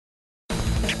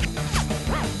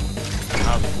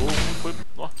foi.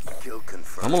 Ó.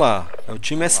 Vamos lá, é o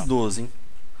time S12, hein?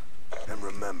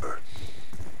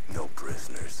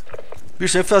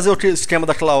 Bicho, eu ia fazer o esquema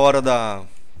daquela hora da...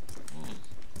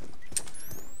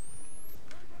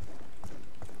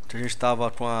 que a gente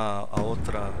tava com a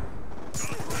outra...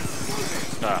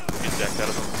 Ah, pintei a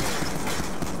cara não.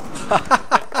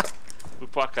 Fui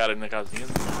pôr a cara ali na casinha.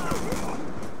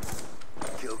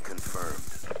 Kill confirmed.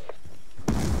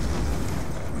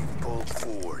 We've pulled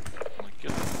forward. Aqui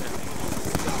eu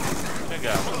vou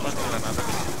pegar, mas não vai tirar nada.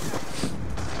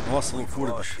 Nossa,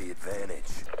 loucura, Lost bicho. the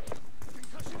advantage.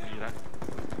 Virar.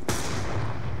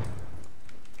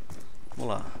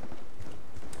 Vamos lá.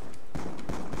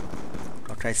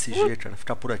 Trocar esse G, cara.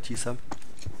 Ficar por aqui, sabe?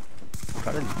 O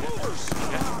cara ali.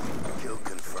 Kill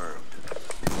confirmed.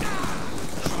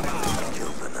 Kill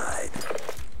denied.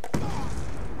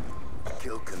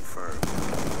 Kill confirmed.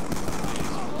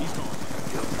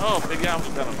 Oh, peguei a arma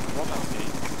do cara. Volta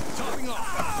assim. Peguei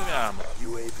minha arma.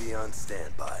 UAV on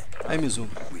standby. Aí, Mizuno.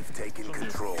 We've taken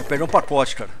control. Perdeu um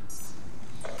pacote, cara.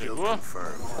 Kill Pegou?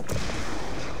 confirmed.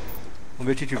 Vamos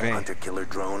ver o que vem. Hunter killer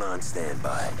drone on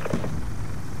standby.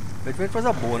 Vai ter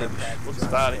coisa boa, né, bicho? Package on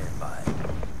Gostar, hein? standby.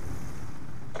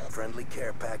 Friendly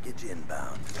care package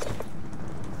inbound.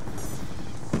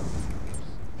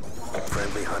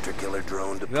 Friendly hunter killer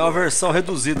drone Vem uma deployed. versão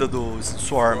reduzida do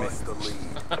Swarm. Lost the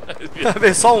lead.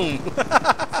 Vem só um.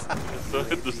 Tô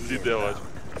reduzido, é ótimo.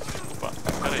 Opa,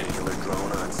 pera aí. Killer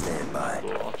drone on standby.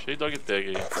 Tô cheio de dog tag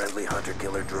aí. Friendly hunter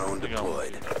killer drone Legal.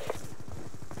 deployed.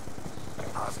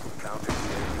 Hostile counter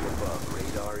UAV above.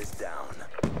 Radar is down.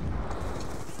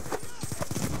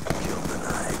 Kill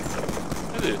denied.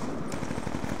 Cadê?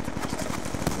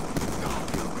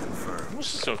 Kill confirmed.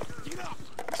 Nossa senhora.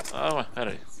 Ah, ué,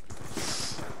 pera aí.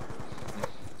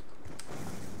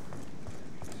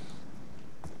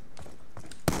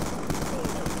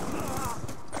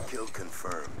 Kill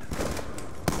confirmed.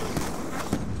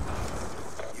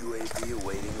 UAV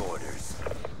awaiting orders.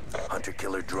 Hunter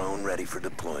killer drone ready for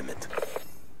deployment.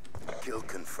 Kill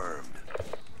confirmed.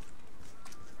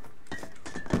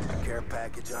 Care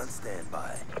package on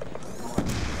standby.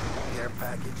 Care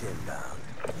package inbound.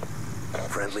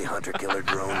 Friendly hunter killer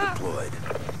drone deployed.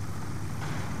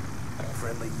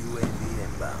 Friendly UAV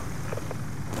inbound.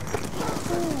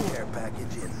 Friendly care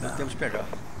package inbound. Temos que pegar.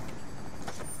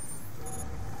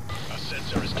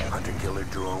 Hunter killer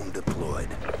drone deployed.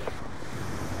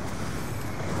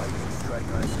 Lightning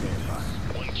strike on standby.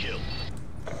 One kill.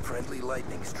 Friendly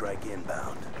lightning strike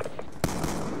inbound.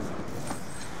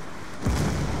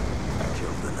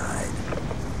 Kill denied.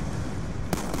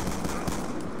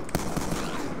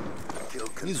 Kill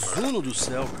confirmed. Mizuno do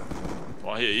céu, cara.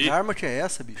 Corre Que aí. arma que é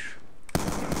essa, bicho?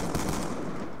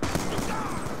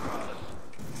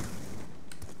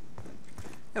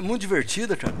 É muito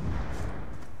divertida, cara.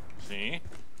 Sim.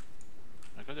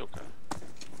 Mas cadê o cara?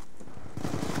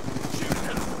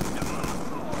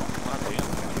 Lá dentro.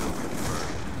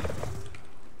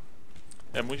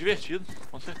 É muito divertido,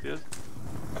 com certeza.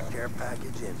 Care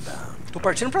package inbound. Tô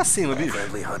partindo pra cima, bicho.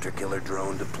 Friendly hunter killer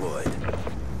drone deployed.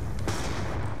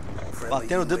 Friendly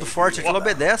Batendo o dedo UAV forte aqui, ela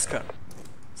inbound. obedece, cara.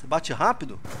 Você bate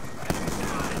rápido.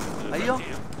 Aí, ó.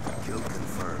 Kill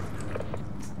confirmed.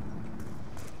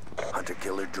 Hunter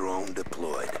killer drone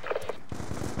deployed.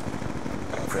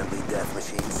 Friendly death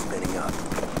machine spinning up.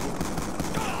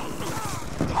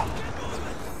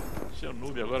 Seu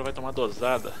noob agora vai tomar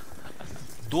dosada.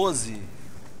 12.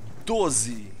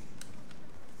 12.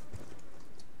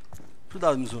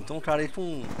 Cuidado, Mizuno. Tem um cara aí com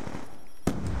um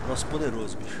troço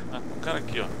poderoso, bicho. Ah, o cara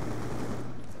aqui, ó.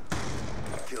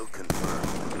 Kill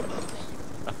confirmed.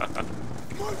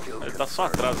 Kill Ele tá só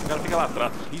atrás, o cara fica lá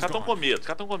atrás. Os caras tão com medo, os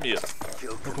caras tão com medo.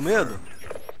 Kill Tá com medo?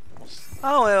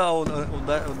 Ah, não, é o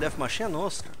Death Machine é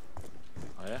nosso, cara.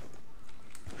 Ah, é?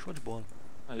 Show de bola.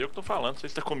 Ah, eu que tô falando, não sei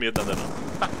se tá com medo ainda não.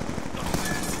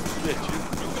 Divertido.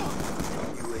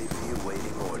 UAV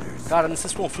awaiting orders. Cara,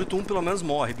 nesses conflitos um pelo menos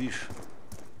morre, bicho.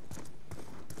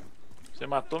 Você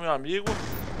matou meu amigo.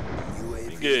 UAV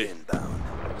Ninguém. inbound.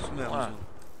 Isso mesmo, Ah. Mizuno.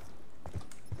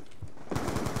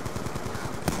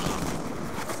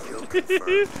 Kill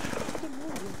confirmed.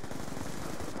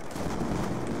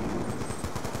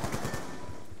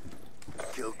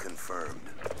 Kill confirmed.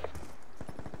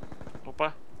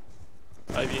 Opa.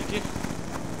 Vai vir aqui.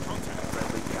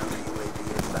 Friendly counter UAV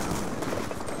inbound.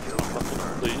 Kill Tá todo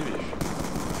confirmed. mundo aí, bicho.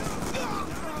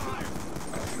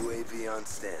 UAV on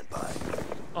standby.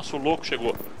 Nossa, o louco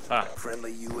chegou. Ah,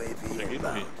 Friendly UAV cheguei e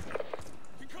morri. inbound.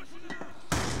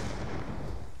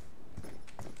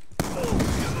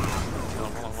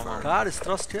 Vamos lá. Cara, esse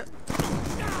troço aqui é...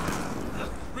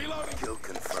 Kill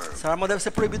confirmed. Essa arma deve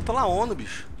ser proibida pela ONU,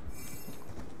 bicho.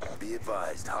 BO2 Be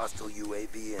advised, hostile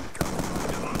UAV incoming.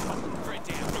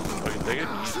 Pega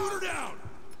minha.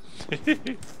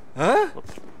 Hã?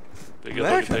 Peguei Não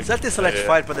a é, dog cara? tag. Você tem select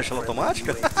fire pra deixar ela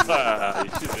automática? Ah, e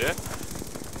se tiver.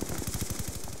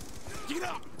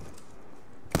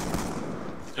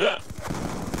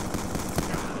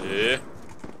 Aê.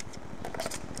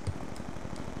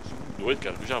 Doido,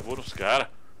 cara. Eu já vou nos caras.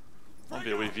 Vamos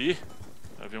ver o EV.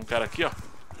 Vai ver um cara aqui, ó.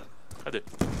 Cadê?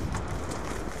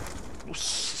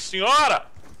 Nossa senhora!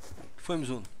 O que foi,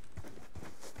 Mizuno?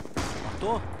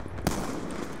 Matou?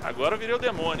 Agora eu virei o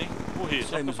demônio, hein? Morri, Isso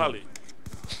só aí, que eu Mizuno. falei.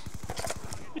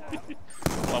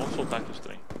 Vamos lá, vamos soltar aqui os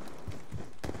trem.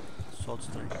 Solta os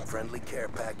trem. Friendly care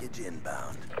package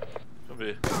inbound. Deixa eu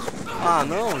ver. Ah,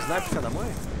 não, sniper filha da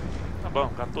mãe? Tá bom,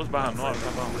 14/9, tá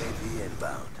bom. UAV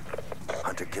inbound.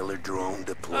 Hunter killer drone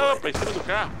deployed. Opa, em cima do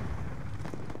carro.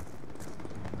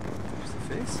 O que você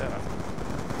fez? Será?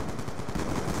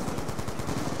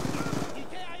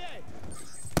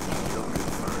 Kill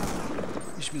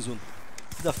confirmed. Ixi, Mizuno.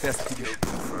 Que da festa aqui, Kill bicho.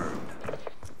 confirmed.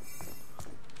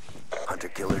 Hunter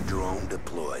killer drone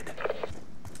deployed.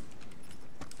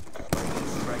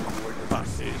 Strike coordinates Ah,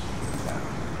 que isso.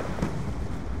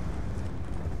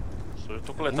 Só eu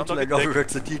tô coletando Muito dog legal tag. jogar com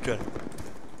isso aqui, cara.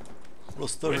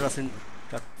 Gostou de Oi? jogar sem...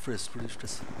 Cara, first, por isso fica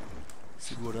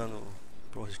segurando o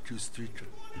Pro Kill Street.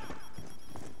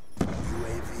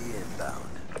 UAV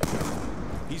inbound.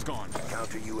 He's gone.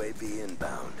 Counter UAV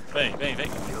inbound. Vem, vem, vem.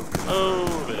 Kill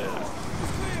Oh, velho.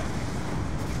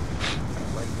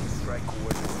 lightning strike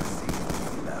coordinates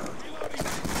received inbound.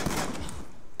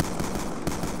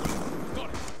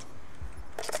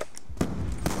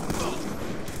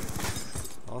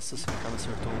 Nossa, esse cara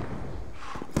acertou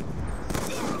um.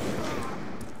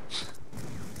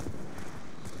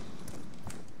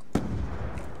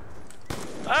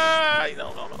 Ai,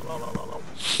 não, não, não, não, não, não, não.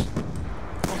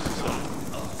 Nossa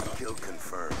senhora. Kill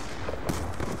confirmed.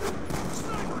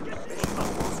 Mission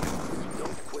almost complete.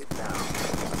 Don't quit now.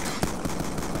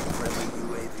 Friendly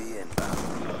UAV inbound.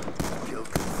 Kill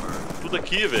confirmed. Tudo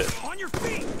aqui, velho. On your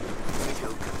feet!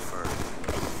 Kill confirmed.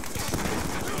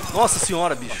 Nossa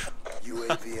senhora, bicho.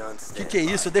 UAV on Que é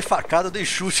isso? Eu dei facada, eu dei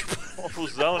chute.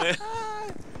 Confusão, né?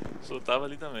 Só tava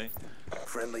ali também.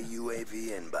 Friendly UAV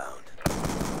inbound.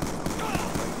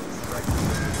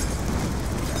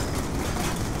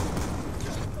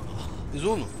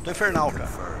 Mizuno, tô infernal, cara.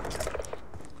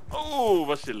 Confirmed.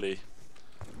 Vacilei.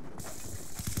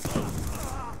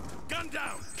 Gun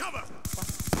down! Cover!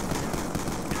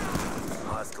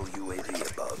 Hostile UAV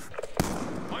above.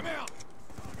 I'm out!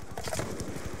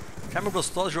 Cara, meu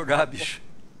gostoso jogar, bicho.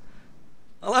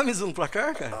 Olha lá, Mizuno,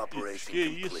 placar, cara. Operation Que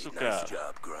complete. isso, Nice cara?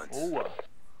 job, grunts. Boa.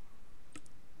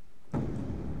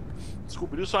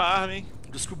 Descobriu sua arma, hein?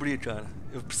 Descobri, cara.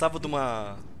 Eu precisava de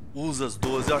uma Usas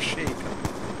 12, eu achei,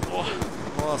 cara. Porra.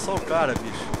 Nossa, olha o cara,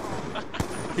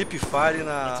 bicho. Hip Fire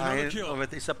na That's another kill.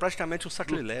 AN90. Isso é praticamente um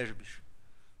sacrilégio, bicho.